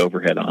doing the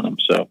overhead on them.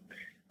 So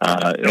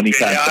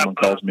anytime someone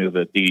calls me with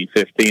a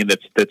D15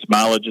 that's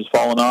mileage has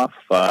fallen off,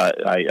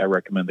 I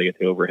recommend they get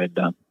the overhead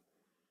done.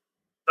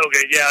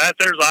 Okay, yeah, I'm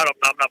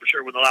not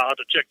sure when I'll have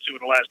to check to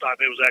the last time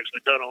it was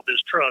actually done on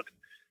this truck.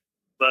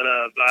 But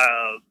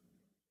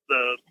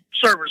the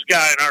service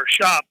guy in our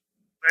shop,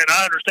 and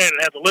I understand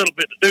it has a little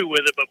bit to do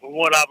with it, but from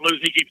what I've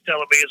learned, he keeps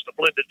telling me it's the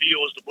blended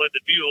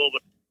fuel,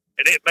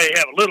 and it may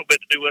have a little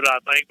bit to do with it, I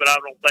think, but I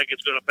don't think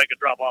it's going to make it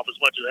drop off as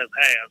much as it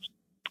has.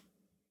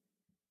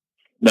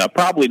 No,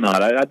 probably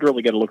not. I'd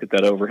really get a look at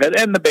that overhead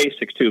and the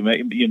basics too.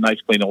 Maybe a nice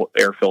clean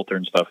air filter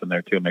and stuff in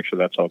there too. Make sure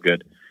that's all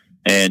good.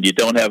 And you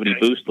don't have any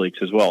boost leaks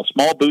as well.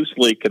 Small boost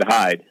leak could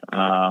hide.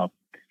 The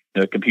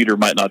computer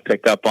might not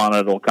pick up on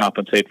it. It'll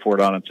compensate for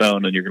it on its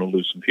own, and you're going to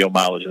lose some fuel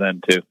mileage then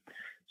too.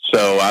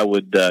 So I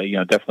would,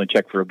 definitely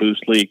check for a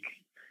boost leak.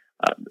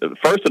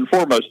 First and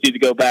foremost, you need to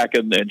go back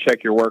and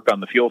check your work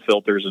on the fuel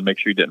filters and make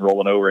sure you didn't roll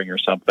an O-ring or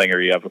something,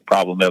 or you have a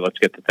problem there. Let's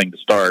get the thing to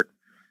start.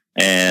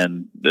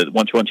 And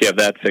once you have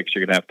that fixed,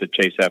 you're going to have to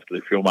chase after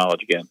the fuel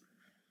mileage again.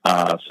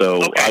 I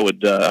would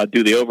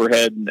do the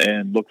overhead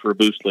and look for a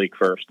boost leak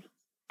first.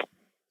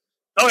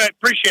 Okay,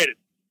 appreciate it.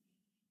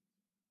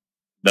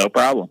 No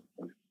problem.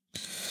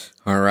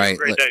 All right.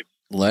 Great day.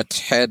 Let's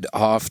head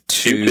off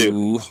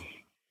to...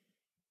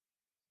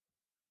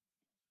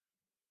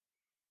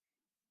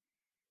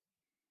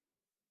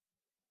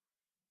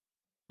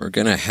 We're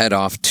going to head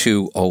off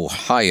to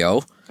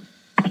Ohio.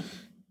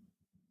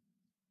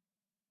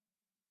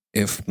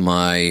 If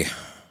my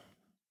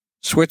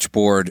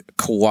switchboard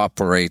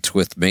cooperates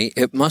with me,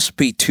 it must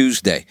be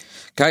Tuesday.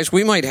 Guys,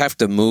 we might have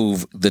to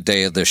move the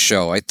day of the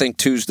show. I think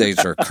Tuesdays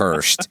are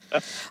cursed.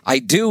 I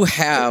do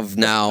have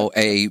now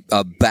a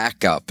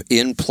backup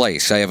in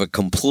place. I have a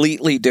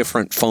completely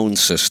different phone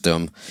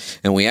system,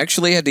 and we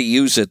actually had to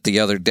use it the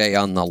other day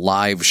on the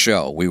live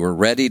show. We were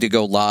ready to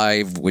go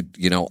live with,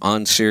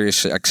 on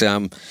Sirius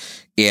XM,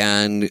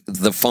 and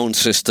the phone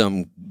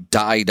system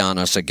died on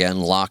us again,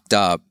 locked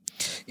up.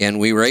 And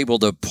we were able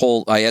to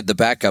I had the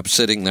backup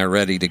sitting there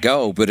ready to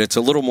go, but it's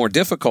a little more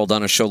difficult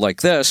on a show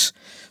like this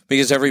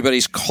because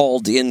everybody's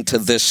called into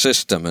this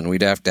system and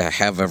we'd have to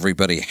have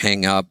everybody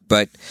hang up.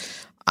 But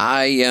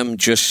I am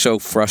just so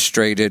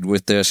frustrated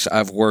with this.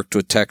 I've worked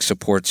with tech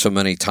support so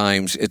many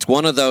times. It's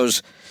one of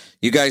those,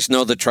 you guys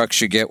know the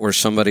trucks you get where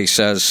somebody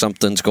says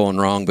something's going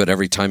wrong, but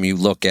every time you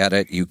look at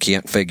it, you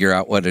can't figure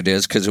out what it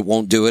is because it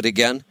won't do it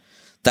again.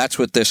 That's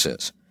what this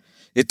is.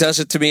 It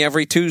does it to me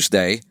every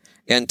Tuesday.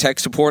 And tech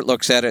support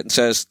looks at it and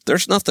says,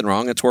 there's nothing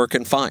wrong. It's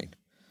working fine.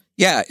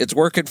 Yeah, it's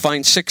working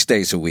fine 6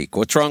 days a week.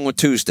 What's wrong with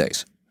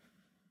Tuesdays?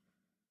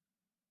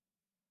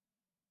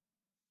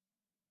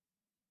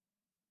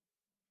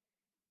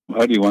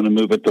 Well, do you want to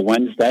move it to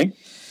Wednesday?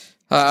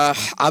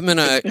 I'm going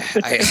to,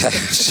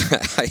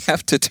 I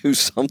have to do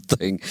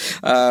something.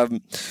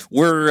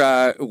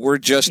 We're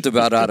just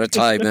about out of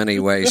time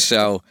anyway.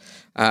 So,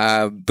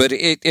 but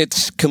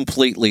it's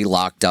completely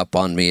locked up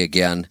on me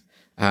again.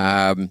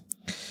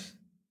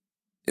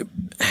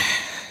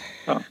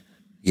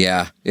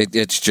 Yeah,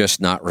 it's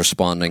just not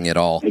responding at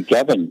all. Hey,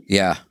 Kevin.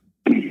 Yeah.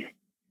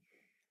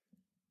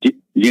 Do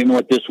you know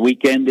what this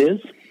weekend is?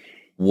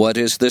 What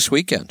is this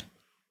weekend?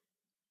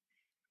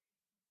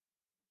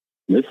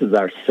 This is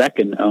our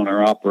second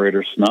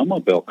owner-operator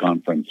snowmobile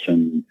conference,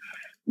 and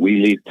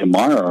we leave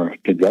tomorrow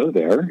to go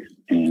there,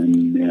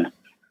 and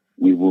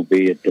we will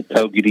be at the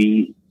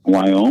Togety,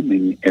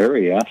 Wyoming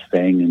area,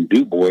 staying in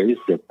DuBois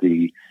at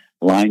the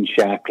Line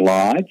Shack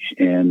Lodge,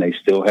 and they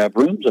still have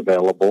rooms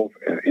available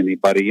for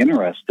anybody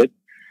interested.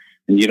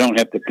 And you don't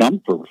have to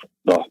come for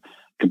the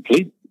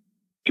complete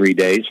 3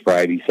 days,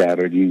 Friday,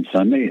 Saturday, and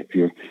Sunday. If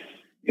you're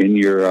in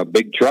your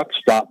big truck,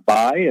 stop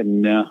by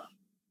and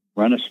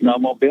run a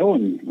snowmobile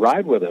and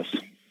ride with us.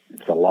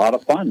 It's a lot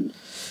of fun.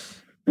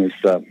 There's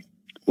a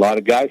lot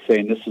of guys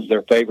saying this is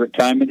their favorite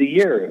time of the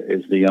year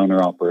is the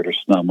owner-operator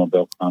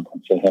snowmobile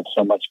conference. They have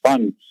so much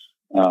fun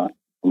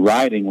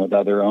riding with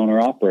other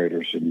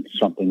owner-operators in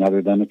something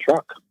other than a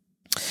truck.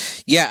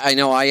 Yeah, I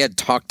know I had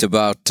talked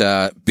about,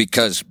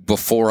 because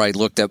before I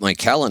looked at my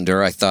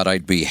calendar, I thought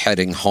I'd be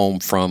heading home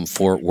from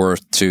Fort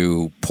Worth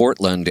to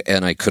Portland,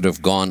 and I could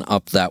have gone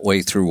up that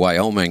way through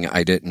Wyoming.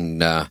 I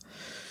didn't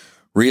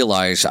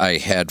realize I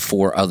had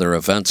 4 other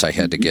events I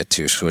had to get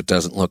to, so it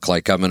doesn't look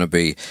like I'm going to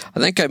be. I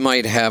think I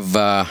might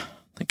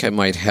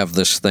have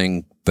this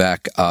thing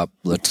back up.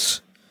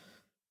 Let's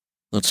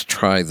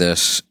try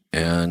this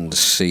and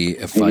see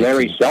if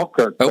Larry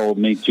Selkirk told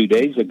me 2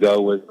 days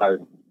ago was our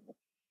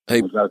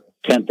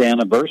 10th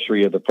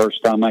anniversary of the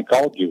first time I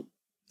called you.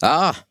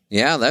 Ah,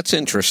 yeah, that's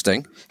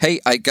interesting. Hey,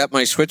 I got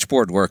my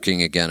switchboard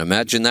working again.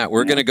 Imagine that.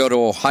 We're going to go to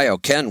Ohio.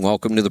 Ken,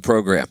 welcome to the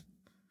program.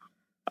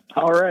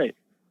 All right.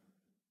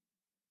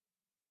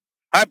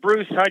 Hi,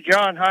 Bruce. Hi,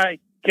 John. Hi,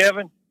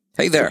 Kevin.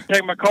 Hey there.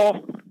 Take my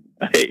call.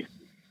 Hey,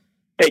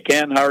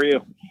 Ken, how are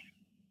you?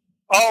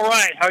 All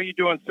right. How you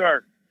doing,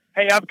 sir?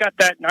 Hey, I've got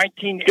that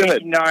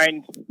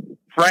 1989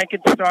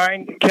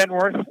 Frankenstein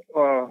Kenworth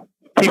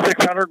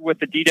T600 with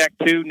the DDAC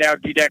 2, now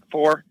DDAC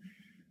 4,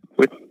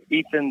 with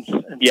Ethan's.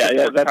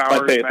 Yeah,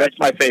 that's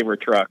my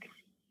favorite truck.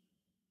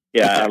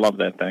 Yeah, I love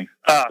that thing.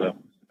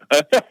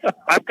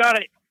 I've got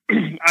it.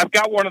 I've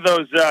got one of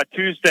those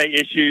Tuesday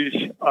issues,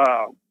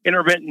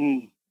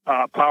 intermittent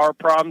power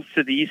problems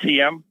to the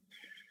ECM.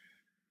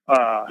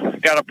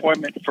 Got an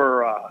appointment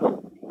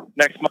for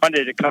next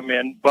Monday to come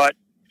in, but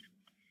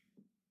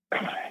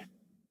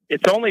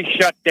it's only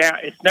shut down.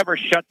 It's never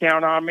shut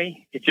down on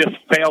me. It just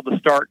failed to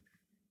start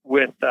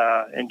with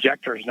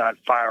injectors not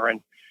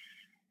firing.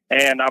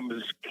 And I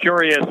was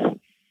curious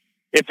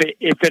if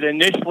it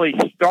initially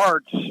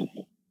starts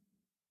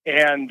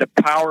and the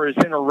power is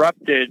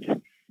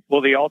interrupted,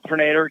 will the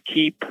alternator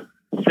keep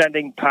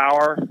sending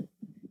power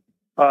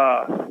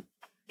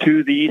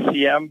to the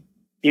ECM,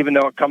 even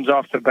though it comes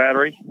off the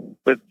battery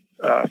with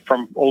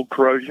from old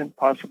corrosion,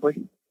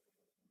 possibly?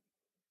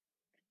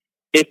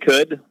 It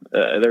could.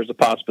 There's a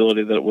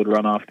possibility that it would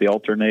run off the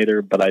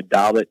alternator, but I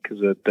doubt it because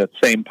that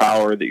same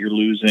power that you're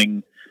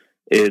losing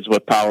is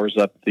what powers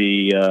up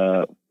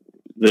the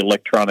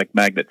electronic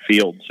magnet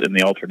fields in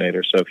the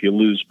alternator. So if you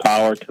lose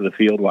power to the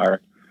field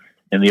wire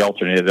in the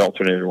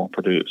alternator won't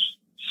produce.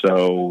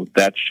 So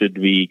that should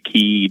be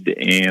keyed,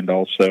 and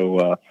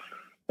also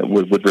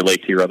would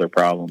relate to your other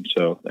problems.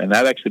 So, and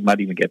that actually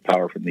might even get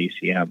power from the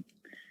ECM.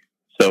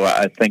 So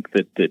I think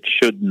that it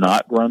should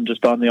not run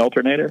just on the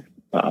alternator.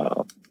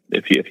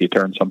 If you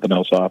turn something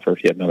else off, or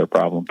if you have another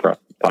problem,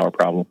 power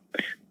problem.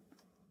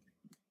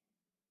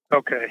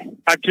 Okay,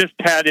 I've just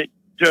had it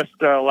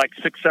like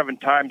 6-7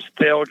 times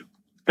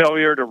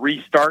failure to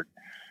restart,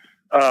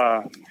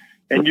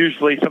 and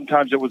usually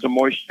sometimes it was a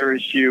moisture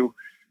issue,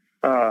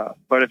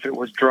 but if it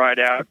was dried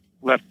out,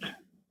 left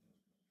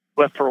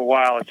for a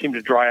while, it seemed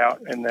to dry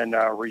out and then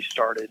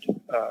restarted.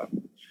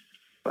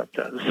 But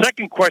the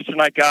second question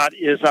I got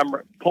is I'm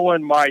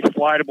pulling my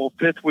slidable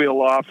fifth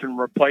wheel off and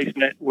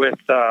replacing it with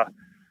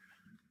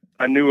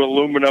a new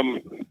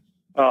aluminum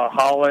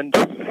Holland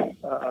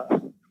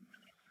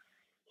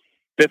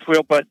fifth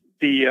wheel, but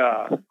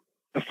the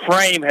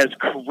frame has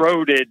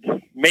corroded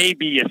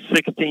maybe a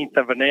 1/16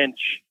 of an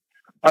inch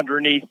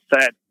underneath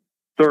that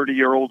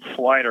 30-year-old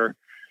slider.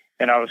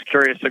 And I was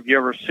curious, have you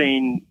ever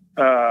seen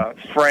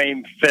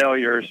frame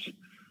failures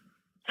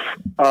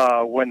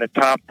when the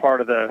top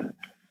part of the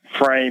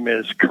frame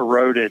is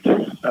corroded,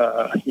 and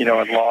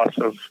loss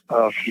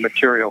of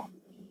material?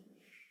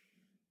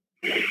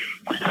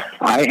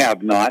 I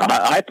have not.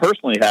 I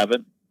personally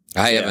haven't.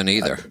 I haven't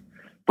either.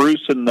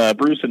 Bruce and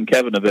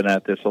Kevin have been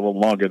at this a little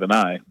longer than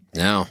I.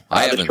 No,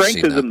 I haven't. The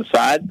strength is in the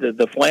side.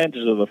 The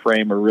flanges of the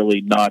frame are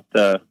really not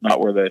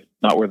where the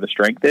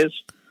strength is.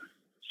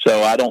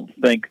 So I don't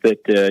think that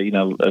a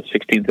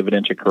 1/16 of an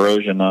inch of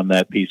corrosion on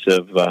that piece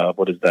of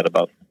what is that,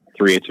 about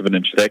 3/8 of an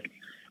inch thick?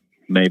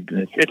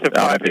 Maybe it's a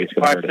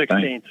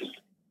 5/16.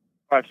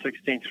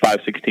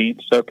 5/16.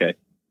 Okay.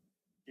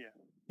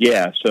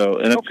 Yeah. So,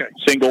 and it's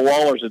single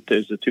wall, or is it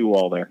a two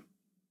wall there?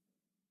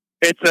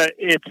 It's a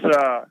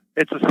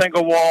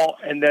single wall,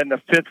 and then the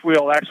fifth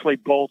wheel actually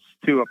bolts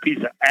to a piece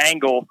of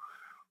angle,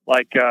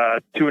 like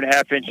a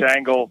 2.5 inch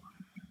angle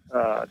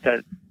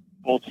that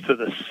bolts to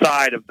the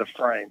side of the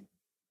frame.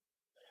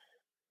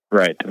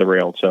 Right, to the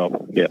rail itself.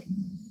 Yeah.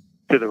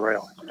 To the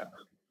rail. Yeah.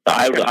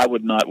 I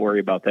would not worry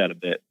about that a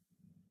bit.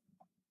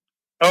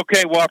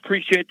 Okay, well, I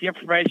appreciate the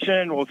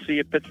information. We'll see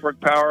you at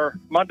Pittsburgh Power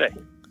Monday.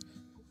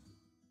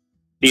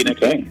 See you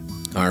next week.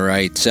 All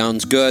right,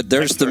 sounds good.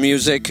 There's the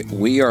music.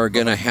 We are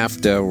going to have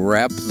to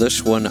wrap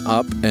this one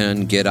up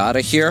and get out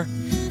of here.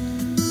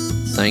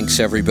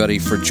 Thanks, everybody,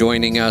 for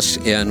joining us,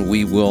 and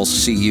we will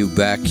see you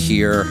back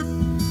here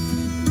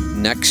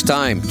next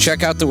time.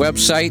 Check out the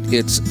website.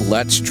 It's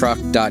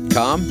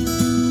letstruck.com.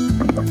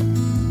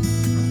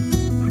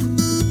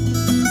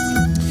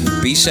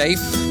 Be safe,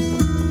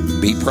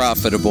 be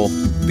profitable,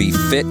 be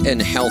fit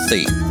and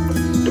healthy.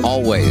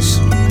 Always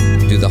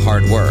do the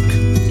hard work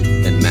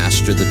and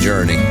master the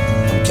journey.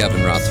 I'm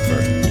Kevin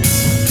Rutherford.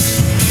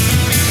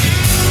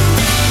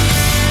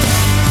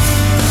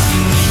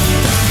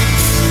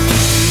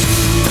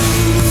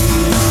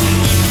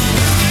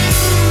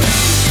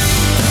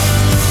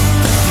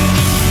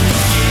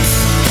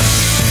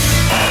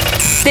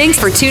 Thanks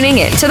for tuning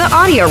in to the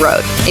Audio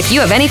Road. If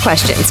you have any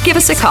questions, give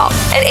us a call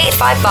at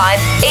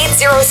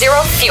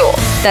 855-800-FUEL.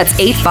 That's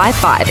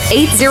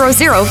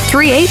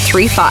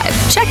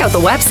 855-800-3835. Check out the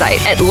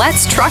website at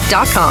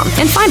letstruck.com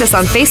and find us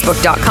on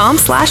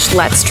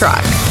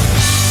facebook.com/letstruck.